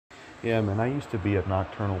Yeah, man, I used to be a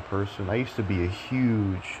nocturnal person. I used to be a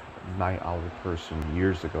huge night owl person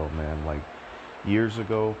years ago, man. Like years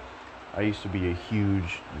ago, I used to be a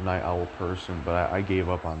huge night owl person, but I gave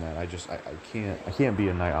up on that. I can't be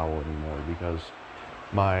a night owl anymore because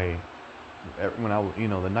my when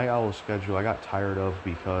the night owl schedule I got tired of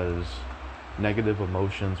because negative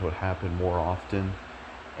emotions would happen more often,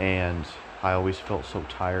 and I always felt so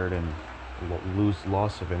tired and lose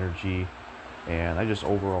loss of energy, and I just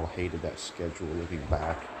overall hated that schedule looking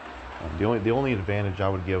back. The only advantage I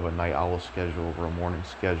would give a night owl schedule over a morning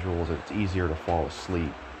schedule is that it's easier to fall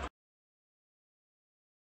asleep.